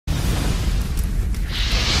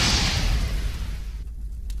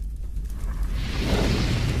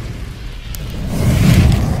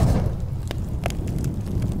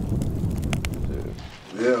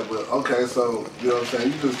Okay, so, you know what I'm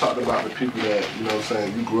saying, you just talked about the people that, you know what I'm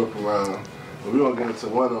saying, you grew up around. But we're going to get into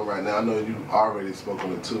one of them right now. I know you already spoke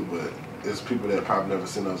on it too, but it's people that probably never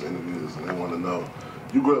seen those interviews and they want to know.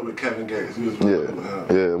 You grew up with Kevin Gates. You was with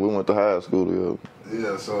him. Yeah, we went to high school together.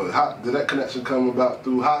 Yeah, so how did that connection come about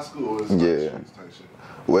through high school or is it streets type shit?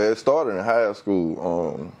 Well, it started in high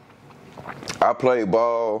school. I played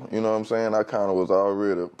ball, you know what I'm saying? I kind of was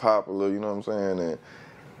already popular, you know what I'm saying? And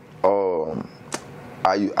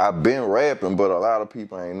I've been rapping, but a lot of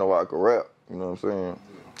people ain't know I could rap, you know what I'm saying?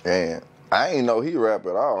 And I ain't know he rap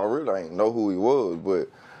at all. I really ain't know who he was, but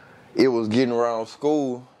it was getting around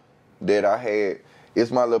school that I had. It's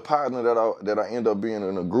my little partner that I end up being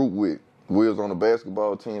in a group with. We was on the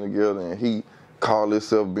basketball team together, and he called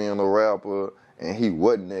himself being a rapper, and he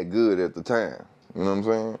wasn't that good at the time. You know what I'm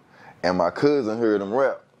saying? And my cousin heard him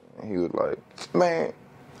rap, and he was like, man,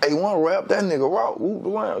 hey, you want to rap? That nigga rock, whoop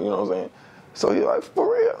around, you know what I'm saying? So he like,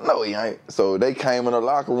 for real? No, he ain't. So they came in the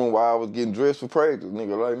locker room while I was getting dressed for practice.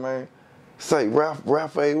 Nigga like, man, say, rap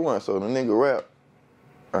A1. So the nigga rap.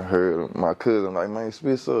 I heard my cousin like, man,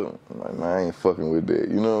 spit something. I'm like, man, I ain't fucking with that.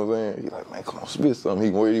 You know what I'm saying? He like, man, come on, spit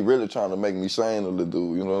something. He really trying to make me shame of the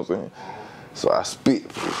dude, you know what I'm saying? So I spit.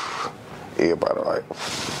 Everybody like,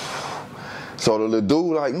 so the little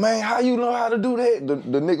dude like, man, how you know how to do that?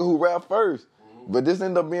 The nigga who rap first. But this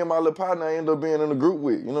ended up being my little partner I ended up being in the group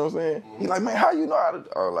with, you know what I'm saying? He like, man, how you know how to?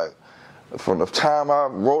 I was like, from the time I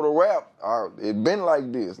wrote a rap, it been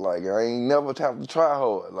like this. Like, I ain't never have to try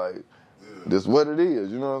hard. Like, this what it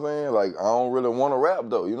is, you know what I'm saying? Like, I don't really want to rap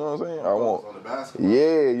though, you know what I'm saying? I want, on the basketball.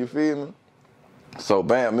 Yeah, you feel me? So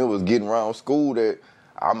bam, it was getting around school that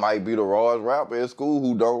I might be the rawest rapper at school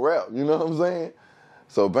who don't rap, you know what I'm saying?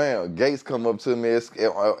 So bam, Gates come up to me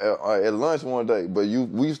at lunch one day, but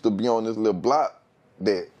we used to be on this little block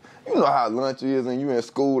that, you know how lunch is and you in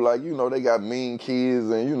school, like, you know, they got mean kids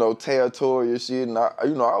and, you know, territorial shit, and I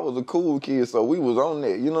was a cool kid, so we was on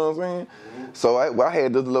that, you know what I'm saying? So I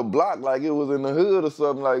had this little block like it was in the hood or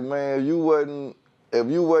something, like, man, if you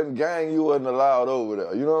wasn't gang, you wasn't allowed over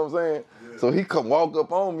there, you know what I'm saying? Yeah. So he come walk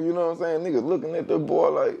up on me, you know what I'm saying? Niggas looking at that boy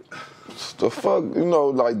like, the fuck, you know,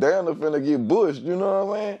 like, damn, they're finna get bushed, you know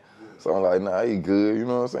what I'm saying? Yeah. So I'm like, nah, he good, you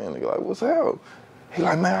know what I'm saying? Nigga like, what's up? He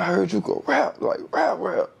like, man, I heard you go rap, like,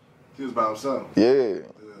 rap. He was by himself. Yeah, you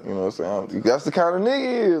know what I'm saying? That's the kind of nigga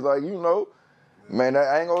he is, like, you know. Man,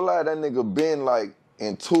 I ain't gonna lie, that nigga been, like,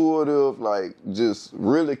 intuitive, like, just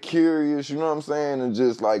really curious, you know what I'm saying? And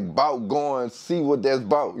just, like, bout going, see what that's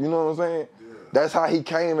about, you know what I'm saying? Yeah. That's how he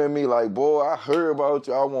came at me, like, boy, I heard about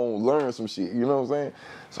you, I want to learn some shit, you know what I'm saying?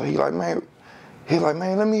 So he like, man,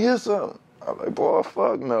 let me hear something. I'm like, boy,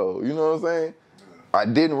 fuck no, you know what I'm saying? Yeah. I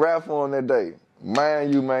didn't rap for him that day.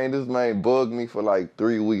 Mind you, man, this man bugged me for like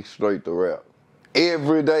 3 weeks straight to rap.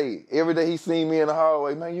 Every day he seen me in the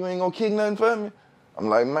hallway, man, you ain't gonna kick nothing for me? I'm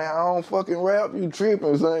like, man, I don't fucking rap, you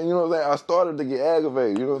tripping, son, you know what I'm saying? I started to get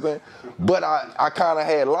aggravated, you know what I'm saying? But I kind of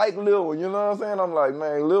had like Lil One, you know what I'm saying? I'm like,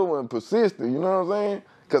 man, Lil One persistent, you know what I'm saying?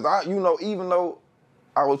 Because you know, even though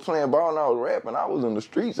I was playing ball and I was rapping, I was in the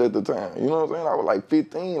streets at the time, you know what I'm saying? I was like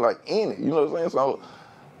 15, like in it, you know what I'm saying? So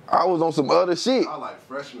I was on some other shit. I like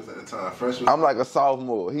freshmen at the time. I'm like a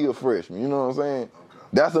sophomore. He a freshman. You know what I'm saying? Okay.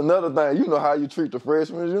 That's another thing. You know how you treat the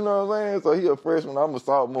freshmen. You know what I'm saying? So he a freshman. I'm a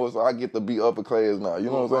sophomore, so I get to be upper class now. You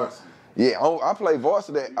know what I'm saying? Yeah, I played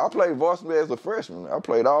varsity. I played varsity as a freshman. I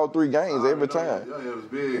played all 3 games every time. Yeah, it was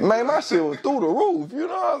big. Man, my shit was through the roof. You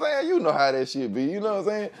know what I'm saying? You know how that shit be. You know what I'm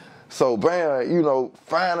saying? So bam, you know,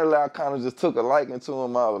 finally I kind of just took a liking to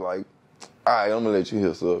him. I was like, all right, I'm gonna let you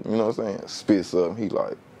hear something. You know what I'm saying? Spit something. He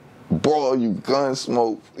like, bro, you gun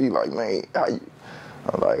smoke. He like, man, how you?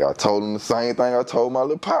 I'm like, I told him the same thing I told my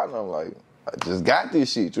little partner. I'm like, I just got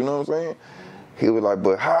this shit, you know what I'm saying? He was like,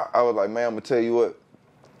 but how? I was like, man, I'm gonna tell you what.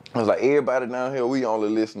 I was like, everybody down here, we only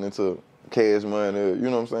listening to Cash Money, you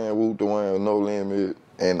know what I'm saying? Whoop the One, No Limit,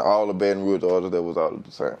 and all the Baton Rouge artists that was out at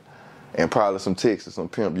the time. And probably some Texas, some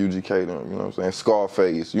Pimp, UGK, them, you know what I'm saying?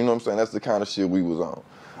 Scarface, you know what I'm saying? That's the kind of shit we was on.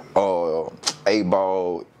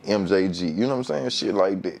 8Ball, MJG, you know what I'm saying? Shit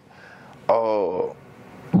like that.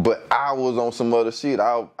 But I was on some other shit.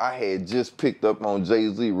 I had just picked up on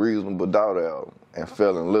Jay-Z Reasonable Doubt album and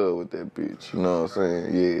fell in love with that bitch, you know what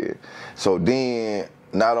I'm saying? Yeah. So then,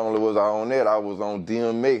 not only was I on that, I was on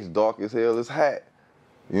DMX, Dark as Hell is Hot.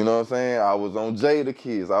 You know what I'm saying? I was on Jada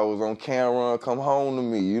Kiss. I was on Cameron, Come Home to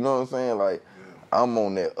Me. You know what I'm saying? Like, I'm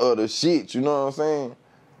on that other shit. You know what I'm saying?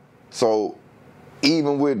 So,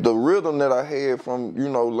 even with the rhythm that I had from, you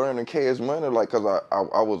know, learning Cash Money, like, cause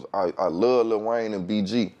I love Lil Wayne and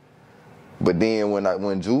BG. But then when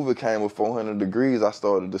Juva came with 400 Degrees, I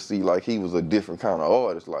started to see like he was a different kind of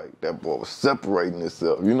artist. Like that boy was separating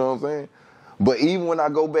himself. You know what I'm saying? But even when I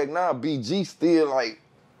go back now, BG still like,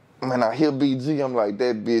 man, I hear BG, I'm like,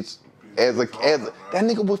 that bitch that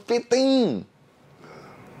nigga was 15.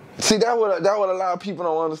 See, that what a lot of people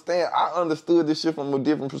don't understand. I understood this shit from a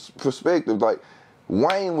different perspective. Like,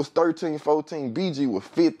 Wayne was 13, 14, BG was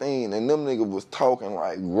 15, and them niggas was talking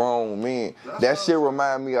like grown men. That shit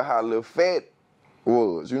remind me of how Lil Fat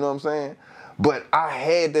was, you know what I'm saying? But I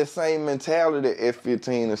had that same mentality at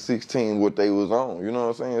 15 and 16, what they was on, you know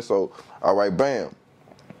what I'm saying? So, all right, bam.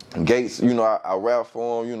 Gates, you know, I rap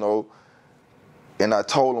for him, you know, and I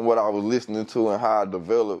told him what I was listening to and how I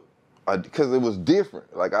developed, because it was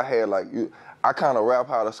different. Like, I had, like, I kind of rap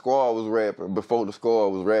how the squad was rapping before the squad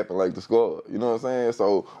was rapping like the squad. You know what I'm saying?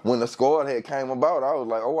 So when the squad head came about, I was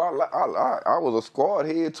like, oh, I was a squad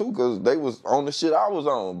head too, because they was on the shit I was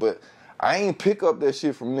on. But I ain't pick up that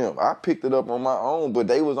shit from them. I picked it up on my own, but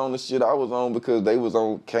they was on the shit I was on because they was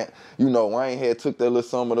on, you know, Wayne had took that little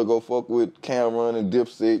summer to go fuck with Cameron and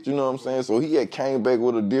Dipset, you know what I'm saying? So he had came back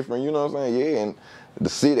with a different, you know what I'm saying? Yeah, and the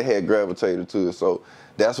city had gravitated to it. So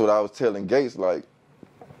that's what I was telling Gates, like,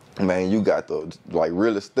 man, you got to, like,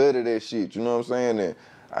 really study that shit, you know what I'm saying? And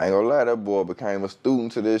I ain't gonna lie, that boy became a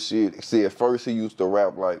student to this shit. See, at first he used to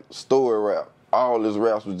rap, like, story rap. All his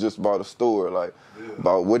raps was just about a story, like,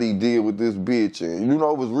 about what he did with this bitch. And, you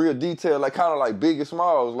know, it was real detailed, like, kind of like Big and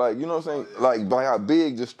Smalls, like, you know what I'm saying? Like how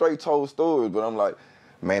Big just straight told stories. But I'm like,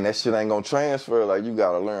 man, that shit ain't gonna transfer. Like, you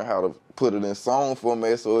gotta learn how to put it in song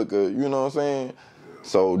format so it could, you know what I'm saying?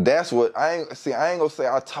 So that's what, I ain't gonna say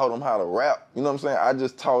I taught him how to rap, you know what I'm saying? I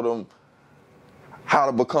just taught him how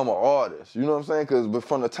to become an artist, you know what I'm saying? Because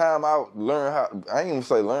from the time I learned how, I ain't even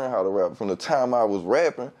say learn how to rap, from the time I was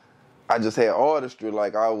rapping, I just had artistry,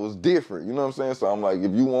 like I was different, you know what I'm saying? So I'm like,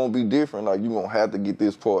 if you won't be different, like you gonna have to get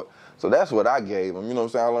this part. So that's what I gave him, you know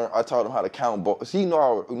what I'm saying? I taught him how to count bars. He knew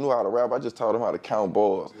how to rap, I just taught him how to count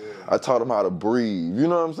bars. Yeah. I taught him how to breathe, you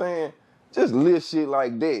know what I'm saying? Just little shit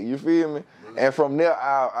like that, you feel me? And from there,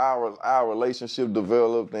 our relationship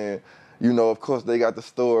developed, and, you know, of course, they got the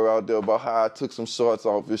story out there about how I took some shorts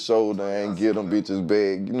off his shoulder and get them bitches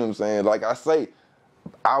back, you know what I'm saying? Like I say,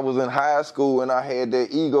 I was in high school and I had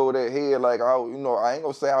that ego, that head, like, I ain't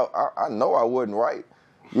gonna say I know I wasn't right,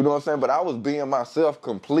 you know what I'm saying? But I was being myself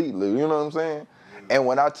completely, you know what I'm saying? And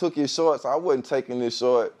when I took his shorts, I wasn't taking his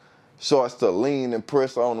shorts to lean and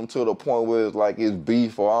press on them to the point where it's like it's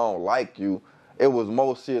beef or I don't like you. It was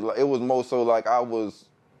more shit, like, it was more so like I was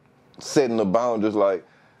setting the boundaries, like,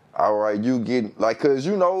 all right, you get, like, cause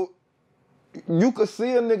you know, you could see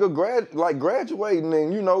a nigga graduating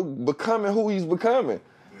and, you know, becoming who he's becoming.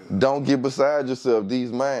 Yeah. Don't get beside yourself,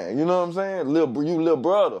 these man. You know what I'm saying? You little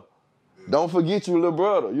brother. Yeah. Don't forget you little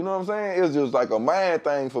brother. You know what I'm saying? It's just like a mind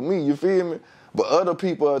thing for me, you feel me? But other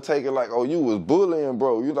people are taking like, oh, you was bullying,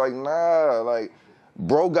 bro. You like, nah, like,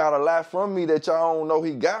 bro got a lot from me that y'all don't know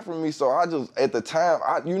he got from me. So I just, at the time,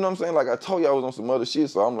 you know what I'm saying? Like I told you I was on some other shit.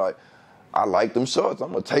 So I'm like, I like them shorts.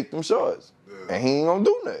 I'm going to take them shorts. Yeah. And he ain't going to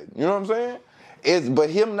do nothing. You know what I'm saying? But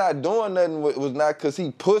him not doing nothing was not because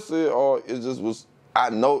he pussy, or it just was, I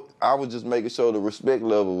know, I was just making sure the respect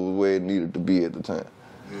level was where it needed to be at the time.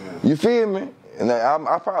 Yeah. You feel me? And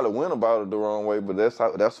I probably went about it the wrong way, but that's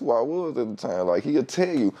who I was at the time. Like, he'll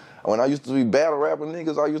tell you, when I used to be battle rapping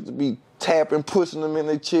niggas, I used to be tapping, pushing them in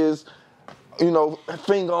their chest, you know,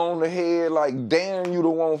 finger on the head, like, daring you to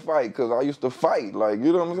want to fight, because I used to fight. Like,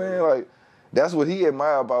 you know what I'm saying? Like, that's what he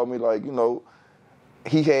admired about me. Like, you know,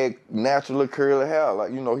 he had naturally curly hair.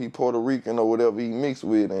 Like, you know, he Puerto Rican or whatever he mixed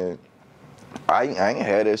with, and I ain't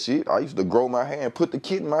had that shit. I used to grow my hair and put the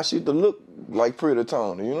kid in my shit to look like Pretty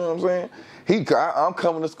Tony. You know what I'm saying? I'm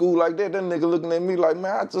coming to school like that. That nigga looking at me like,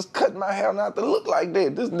 man, I just cut my hair not to look like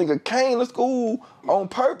that. This nigga came to school on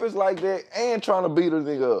purpose like that and trying to beat a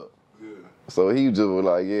nigga up. Yeah. So he just was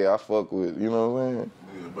like, yeah, I fuck with, you know what I'm saying?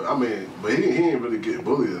 Yeah, but I mean, he ain't really get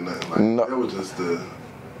bullied or nothing. Like, no. That was just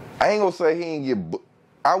I ain't gonna say he ain't get,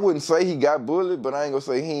 I wouldn't say he got bullied, but I ain't gonna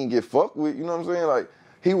say he ain't get fucked with, you know what I'm saying? Like,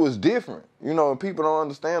 he was different, you know, and people don't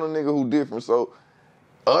understand a nigga who different. So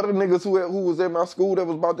other niggas who was at my school that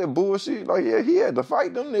was about that bullshit, like, yeah, he had to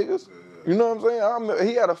fight them niggas. You know what I'm saying?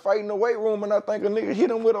 He had a fight in the weight room, and I think a nigga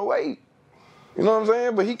hit him with a weight. You know what I'm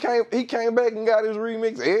saying? But he came back and got his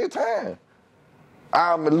remix every time.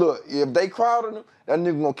 I mean, look, if they crowded him, that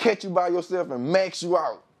nigga gonna catch you by yourself and max you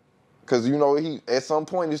out. Cause you know, at some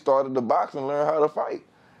point he started to box and learn how to fight.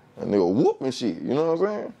 And they were whooping shit, you know what I'm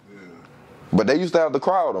saying? Yeah. But they used to have to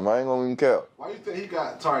crowd him, I ain't gonna even care. Why you think he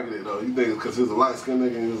got targeted though? You think it's cause he was a light-skinned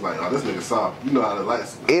nigga and he was like, oh, this nigga soft. You know how to light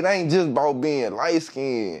skin. It ain't just about being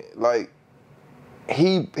light-skinned. Like,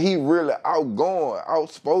 he really outgoing,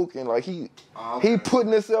 outspoken. Like he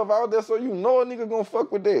putting himself out there, so you know a nigga gonna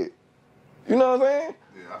fuck with that. You know what I'm saying?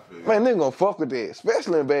 Yeah, I feel you. Man, nigga gonna fuck with that,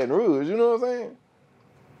 especially in Baton Rouge. You know what I'm saying?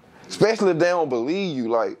 Especially if they don't believe you,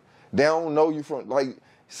 like they don't know you from. Like,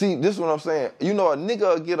 see, this is what I'm saying. You know, a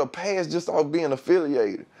nigga will get a pass just off being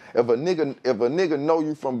affiliated. If a nigga know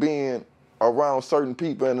you from being around certain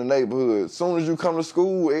people in the neighborhood, as soon as you come to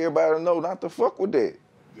school, everybody know not to fuck with that.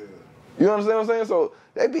 Yeah. You understand what I'm saying? So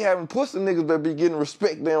they be having pussy niggas that be getting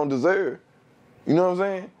respect they don't deserve. You know what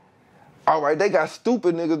I'm saying? All right, they got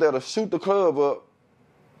stupid niggas that'll shoot the club up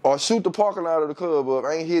or shoot the parking lot of the club up.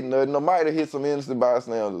 Ain't hitting nothing. Or might have hit some innocent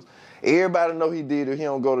bystanders. Everybody know he did it. He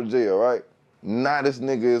don't go to jail, right? Now this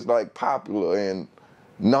nigga is like popular and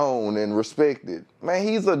known and respected. Man,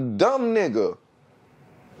 he's a dumb nigga.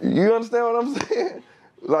 You understand what I'm saying?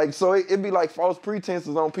 Like, so it be like false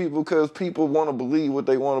pretenses on people because people want to believe what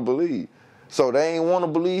they want to believe. So they ain't want to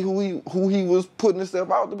believe who he was putting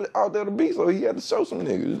himself out there to be. So he had to show some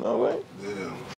niggas. You know what I'm saying? Yeah.